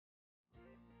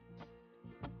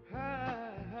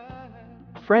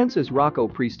Francis Rocco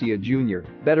Prestia Jr.,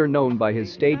 better known by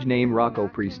his stage name Rocco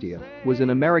Prestia, was an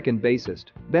American bassist,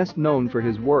 best known for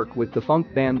his work with the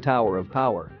funk band Tower of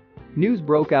Power. News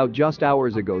broke out just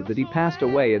hours ago that he passed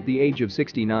away at the age of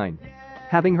 69.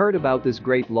 Having heard about this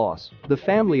great loss, the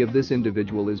family of this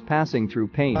individual is passing through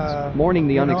pains, mourning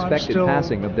the unexpected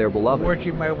passing of their beloved.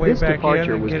 This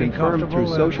departure was confirmed through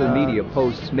social media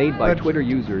posts made by Twitter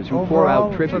users who pour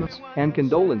out tributes and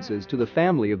condolences to the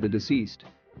family of the deceased.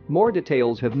 More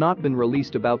details have not been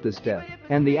released about this death,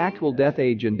 and the actual death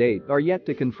age and date are yet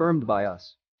to confirmed by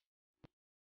us.